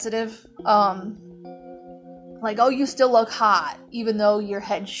insensitive. Like, oh, you still look hot, even though your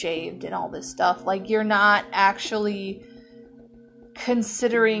head's shaved and all this stuff. Like, you're not actually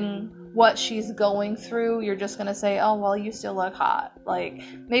considering what she's going through. You're just gonna say, oh, well, you still look hot. Like,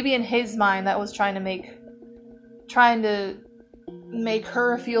 maybe in his mind, that was trying to make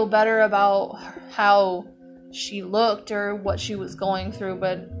her feel better about how she looked or what she was going through,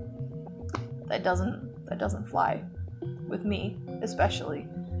 but that doesn't fly with me, especially.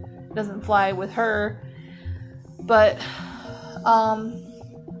 It doesn't fly with her. But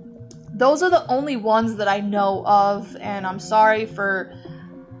those are the only ones that I know of, and I'm sorry for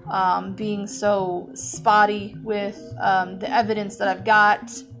being so spotty with the evidence that I've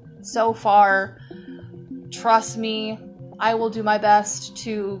got so far. Trust me, I will do my best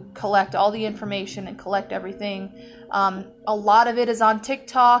to collect all the information and collect everything. A lot of it is on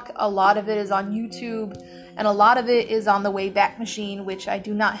TikTok, a lot of it is on YouTube, and a lot of it is on the Wayback Machine, which I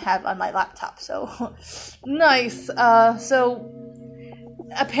do not have on my laptop, so nice. So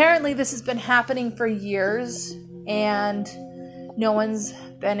apparently this has been happening for years, and no one's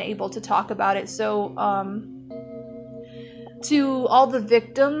been able to talk about it. So to all the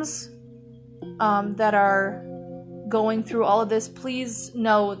victims that are going through all of this, please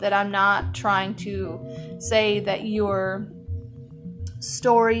know that I'm not trying to say that your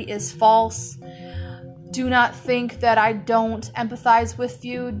story is false. Do not think that I don't empathize with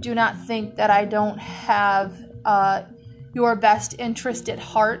you. Do not think that I don't have your best interest at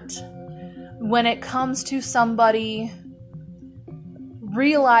heart. When it comes to somebody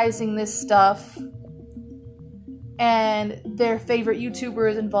realizing this stuff and their favorite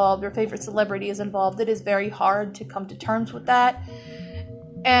YouTuber is involved, their favorite celebrity is involved, it is very hard to come to terms with that.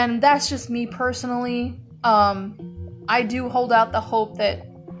 And that's just me personally. I do hold out the hope that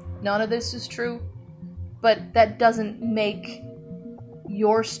none of this is true, but that doesn't make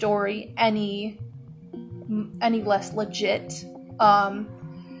your story any less legit.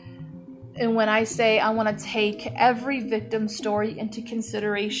 And when I say I want to take every victim's story into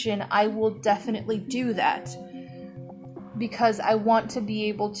consideration, I will definitely do that, because I want to be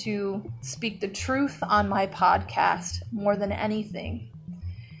able to speak the truth on my podcast more than anything.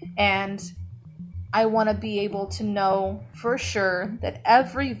 And I want to be able to know for sure that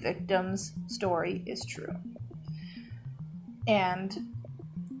every victim's story is true. And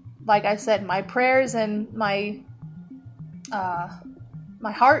like I said, my prayers and my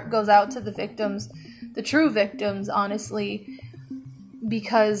heart goes out to the victims, the true victims, honestly,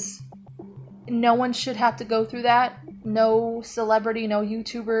 because no one should have to go through that. No celebrity, no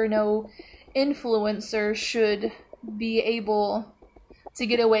YouTuber, no influencer should be able to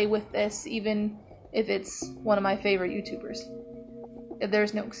get away with this, even if it's one of my favorite YouTubers.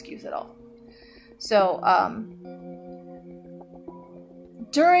 There's no excuse at all. So,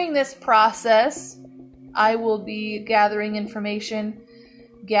 during this process, I will be gathering information,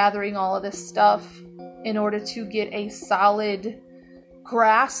 gathering all of this stuff in order to get a solid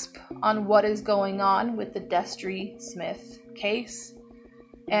grasp on what is going on with the Destry Smith case.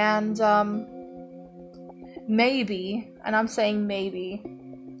 And maybe, and I'm saying maybe,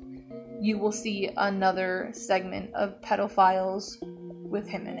 you will see another segment of Pedophiles with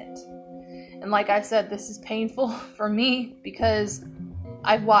him in it. And like I said, this is painful for me because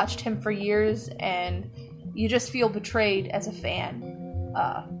I've watched him for years, and you just feel betrayed as a fan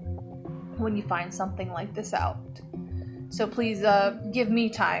when you find something like this out. So please give me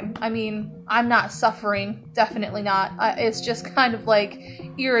time. I mean, I'm not suffering, definitely not. It's just kind of like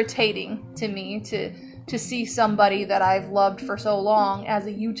irritating to me to see somebody that I've loved for so long as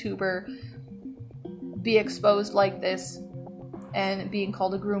a YouTuber be exposed like this and being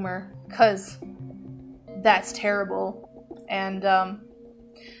called a groomer, because that's terrible. And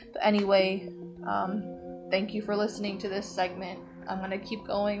but anyway, thank you for listening to this segment. I'm going to keep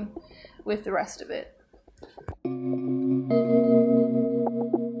going with the rest of it.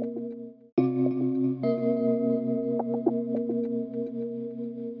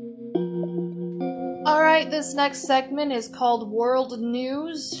 Alright, this next segment is called World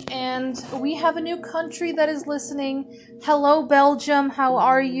News, and we have a new country that is listening. Hello, Belgium, how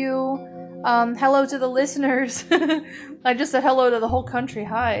are you? Hello to the listeners. I just said hello to the whole country,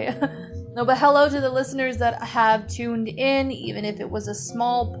 hi. No, but hello to the listeners that have tuned in, even if it was a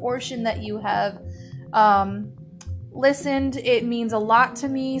small portion that you have listened. It means a lot to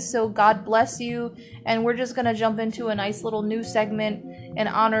me, so God bless you. And we're just going to jump into a nice little new segment in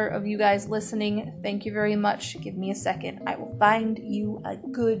honor of you guys listening. Thank you very much. Give me a second. I will find you a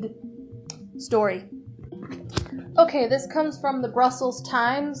good story. Okay, this comes from the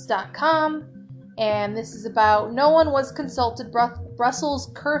BrusselsTimes.com, and this is about no one was consulted. Brussels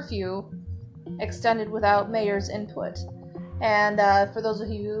curfew extended without mayor's input. And for those of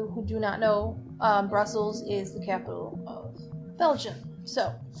you who do not know, Brussels is the capital of Belgium.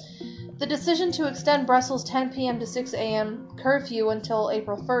 So, the decision to extend Brussels' 10 p.m. to 6 a.m. curfew until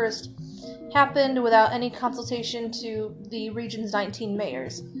April 1st happened without any consultation to the region's 19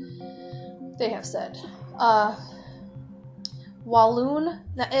 mayors, they have said. Walloon.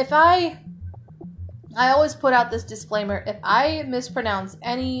 Now, if I always put out this disclaimer, if I mispronounce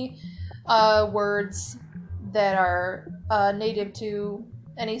any words that are native to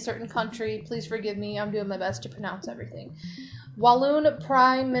any certain country, please forgive me. I'm doing my best to pronounce everything. Walloon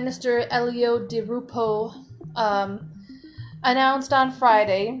Prime Minister Elio Di Rupo announced on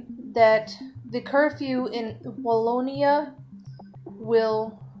Friday that the curfew in Wallonia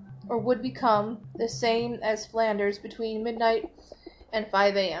would become the same as Flanders between midnight and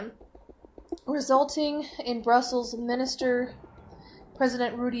 5 a.m., resulting in Brussels Minister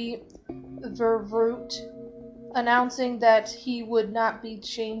President Rudy Vervoort announcing that he would not be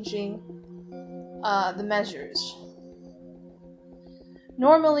changing the measures.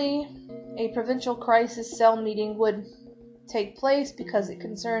 Normally, a provincial crisis cell meeting would take place because it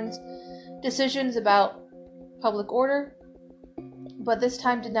concerns decisions about public order, but this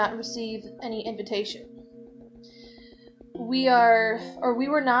time did not receive any invitation. We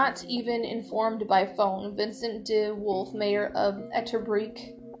were not even informed by phone, Vincent de Wolf, mayor of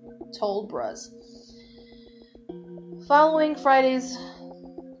Etterbeek, told Bruz. Following Friday's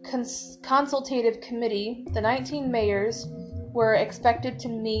consultative committee, the 19 mayors were expected to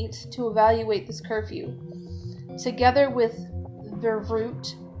meet to evaluate this curfew, together with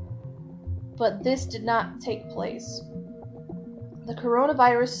Vervoort, but this did not take place. The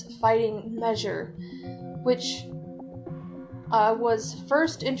coronavirus fighting measure, which was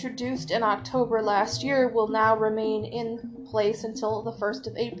first introduced in October last year, will now remain in place until the 1st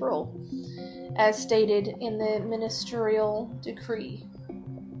of April, as stated in the ministerial decree.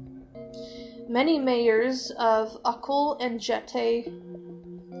 Many mayors of Uccle and Jette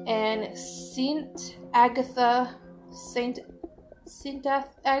and Saint Agatha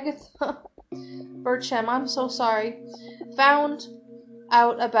Bircham, I'm so sorry, found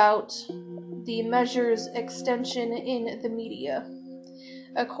out about the measure's extension in the media.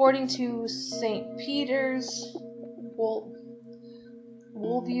 According to St. Peter's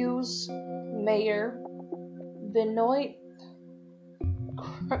Wolview's mayor, Benoit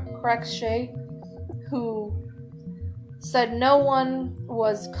Cruikshank, who said no one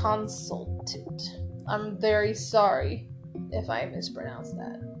was consulted. I'm very sorry if I mispronounced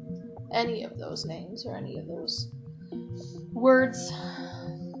that. Any of those names or any of those words.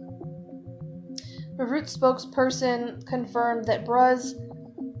 The Root spokesperson confirmed to Bruz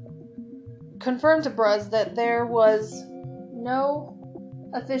that there was no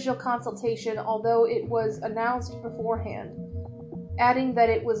official consultation, although it was announced beforehand, adding that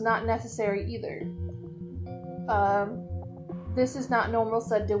it was not necessary either. This is not normal,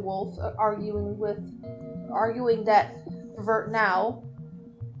 said De Wolf, arguing that Vert now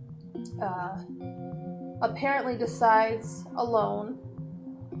apparently decides alone.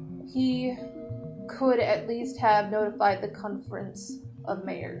 He could at least have notified the Conference of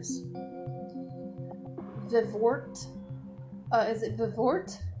Mayors. Vivort,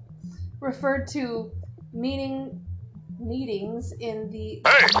 referred to meetings in the...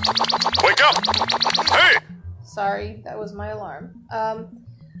 Hey! Wake up! Hey! Sorry, that was my alarm.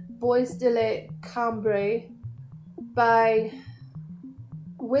 Bois de la Cambre, by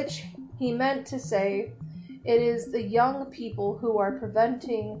which he meant to say, it is the young people who are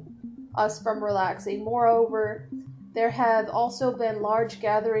preventing us from relaxing. Moreover, there have also been large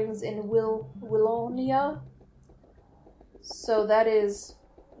gatherings in Wallonia, so that is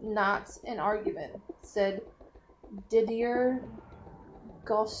not an argument, said Didier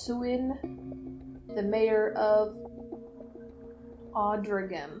Gossuin, the mayor of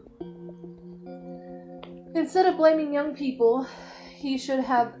Audregem. Instead of blaming young people, he should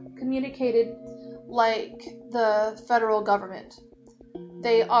have communicated like the federal government.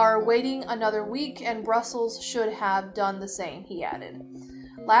 They are waiting another week, and Brussels should have done the same, he added.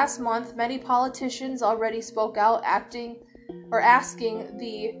 Last month, many politicians already spoke out asking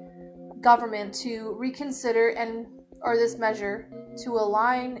the government to reconsider this measure to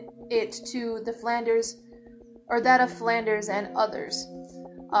align it to the Flanders, or that of Flanders and others,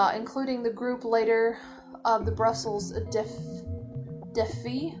 including the group leader of the Brussels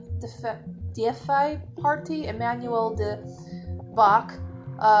Defy Party, Emmanuel de Bach,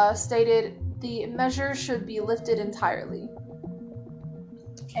 stated the measure should be lifted entirely.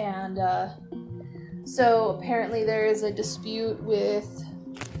 And so apparently there is a dispute with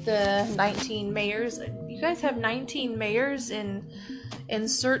the 19 mayors. You guys have 19 mayors in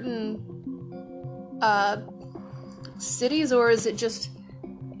certain cities, or is it just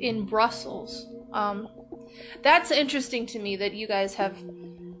in Brussels? That's interesting to me that you guys have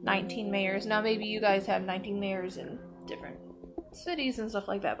 19 mayors. Now maybe you guys have 19 mayors in different cities and stuff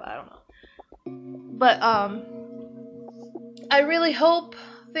like that, but I don't know. But I really hope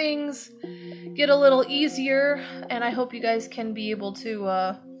things get a little easier, and I hope you guys can be able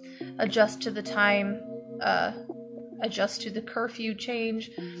to adjust to the time, adjust to the curfew change.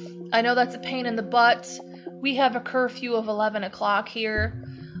 I know that's a pain in the butt. We have a curfew of 11 o'clock here,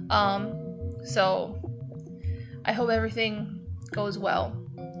 so I hope everything goes well.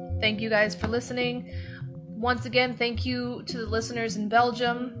 Thank you guys for listening. Once again, thank you to the listeners in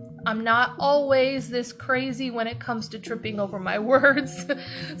Belgium. I'm not always this crazy when it comes to tripping over my words,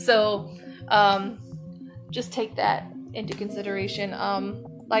 so just take that into consideration.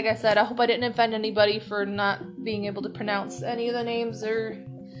 Like I said, I hope I didn't offend anybody for not being able to pronounce any of the names or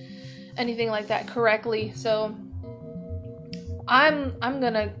anything like that correctly. So I'm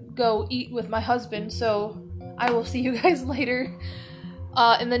gonna go eat with my husband, so I will see you guys later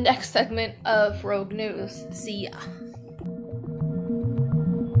in the next segment of Rogue News. See ya.